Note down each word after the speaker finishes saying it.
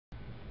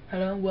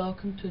Hello and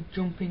welcome to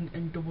jumping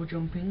and double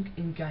jumping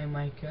in Game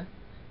Maker.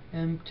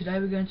 Today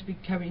we're going to be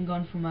carrying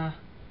on from our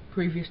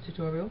previous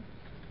tutorial.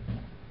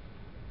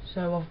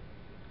 So I'll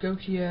go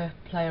to your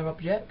player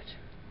object,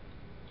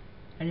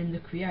 and in the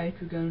create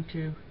we're going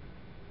to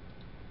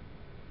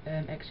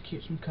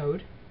execute some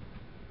code.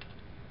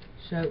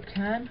 So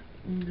can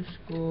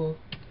underscore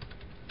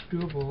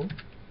double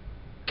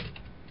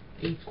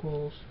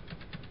equals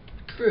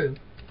true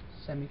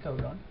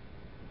semicolon.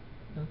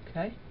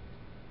 Okay.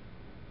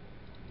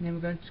 And then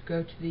we're going to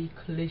go to the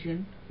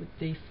collision with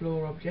the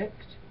floor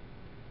object.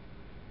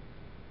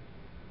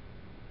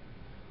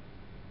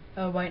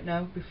 Oh wait,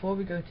 no, before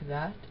we go to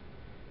that,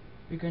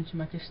 we're going to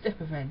make a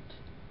step event.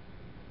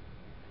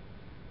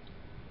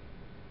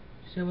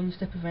 So on the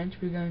step event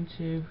we're going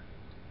to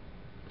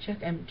check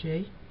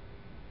empty,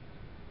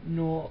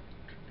 0,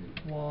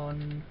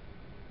 1,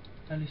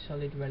 only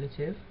solid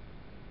relative,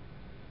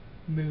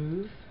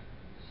 move,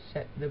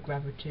 set the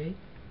gravity,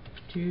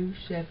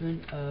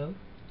 270,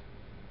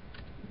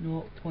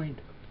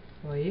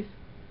 0.5,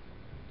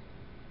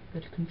 go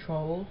to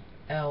control,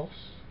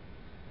 else.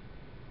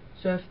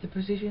 So if the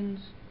positions,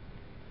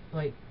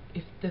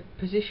 if the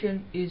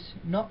position is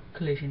not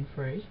collision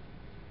free,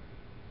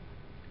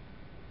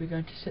 we're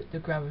going to set the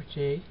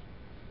gravity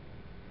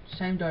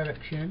same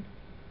direction,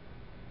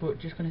 but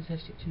just going to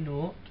test it to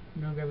 0,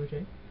 no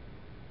gravity.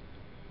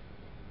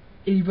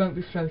 It won't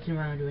be floating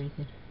around or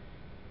anything.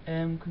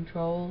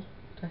 Control,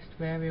 test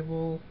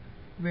variable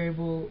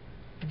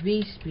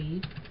v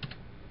speed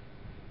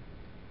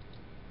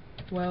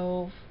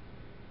 12,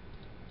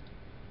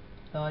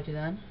 larger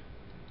than,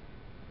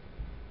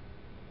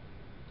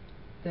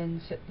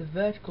 then set the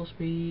vertical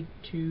speed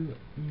to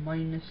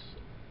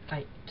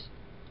 -8.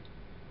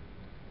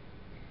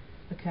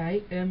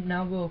 Okay,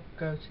 now we'll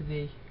go to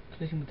the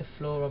collision with the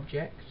floor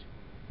object.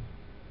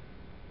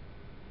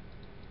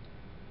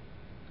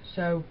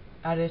 So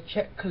add a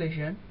check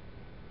collision,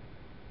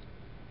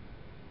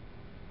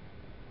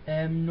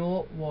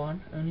 0,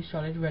 1, only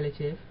solid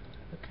relative.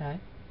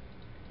 Okay.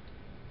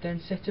 Then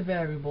set a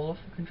variable off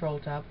the control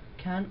tab,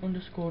 can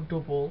underscore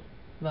double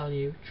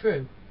value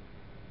true.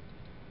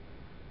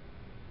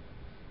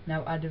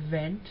 Now add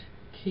event,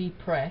 key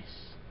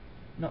press,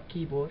 not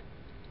keyboard,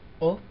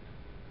 up.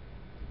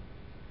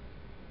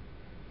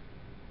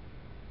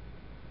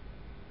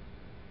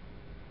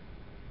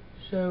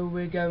 So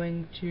we're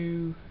going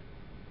to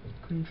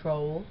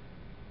control,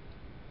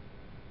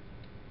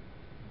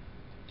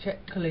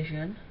 check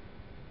collision,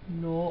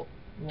 0,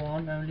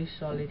 1, only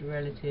solid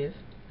relative,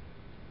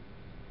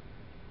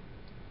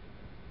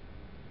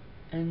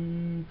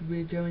 and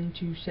we're going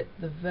to set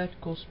the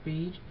vertical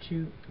speed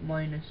to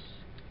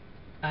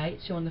 -8.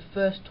 So on the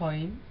first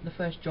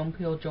jump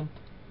he'll jump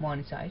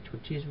 -8,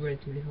 which is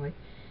relatively high.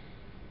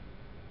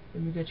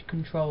 Then we go to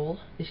control,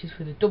 this is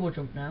for the double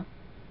jump now,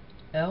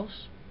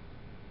 else.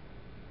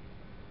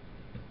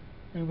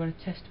 Then we're going to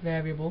test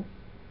variable,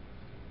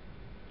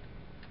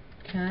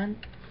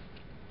 can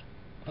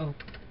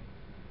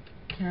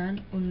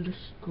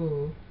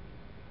underscore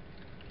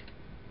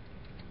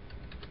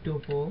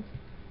double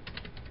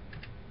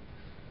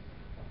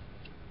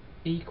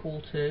equal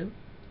to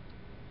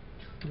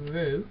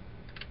true.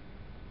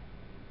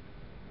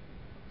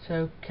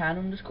 So can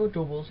underscore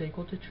double is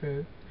equal to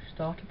true.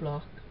 Start a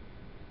block,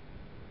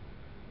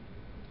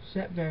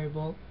 set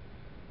variable,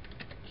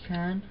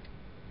 can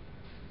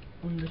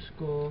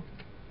underscore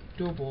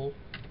double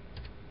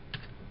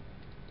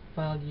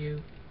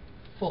value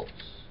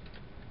false.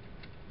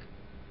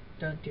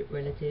 Don't get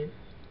relative.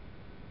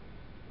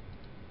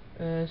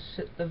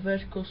 Set the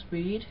vertical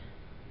speed.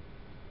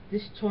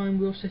 This time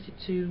we'll set it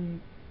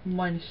to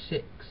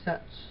 -6.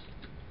 That's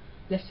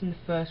less than the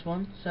first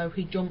one. So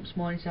he jumps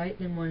 -8,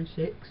 then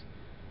 -6.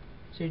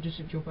 So he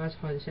doesn't jump as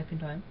high the second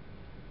time.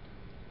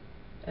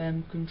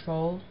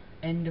 Control,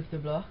 end of the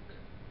block.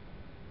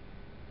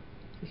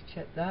 Just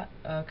check that.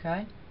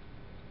 Okay.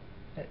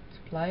 Let's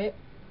play it.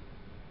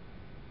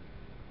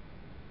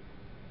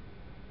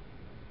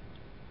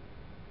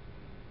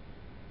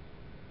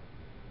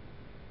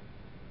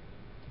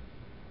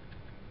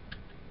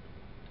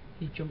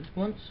 He jumps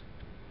once,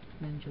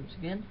 then jumps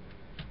again.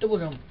 Double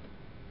jump.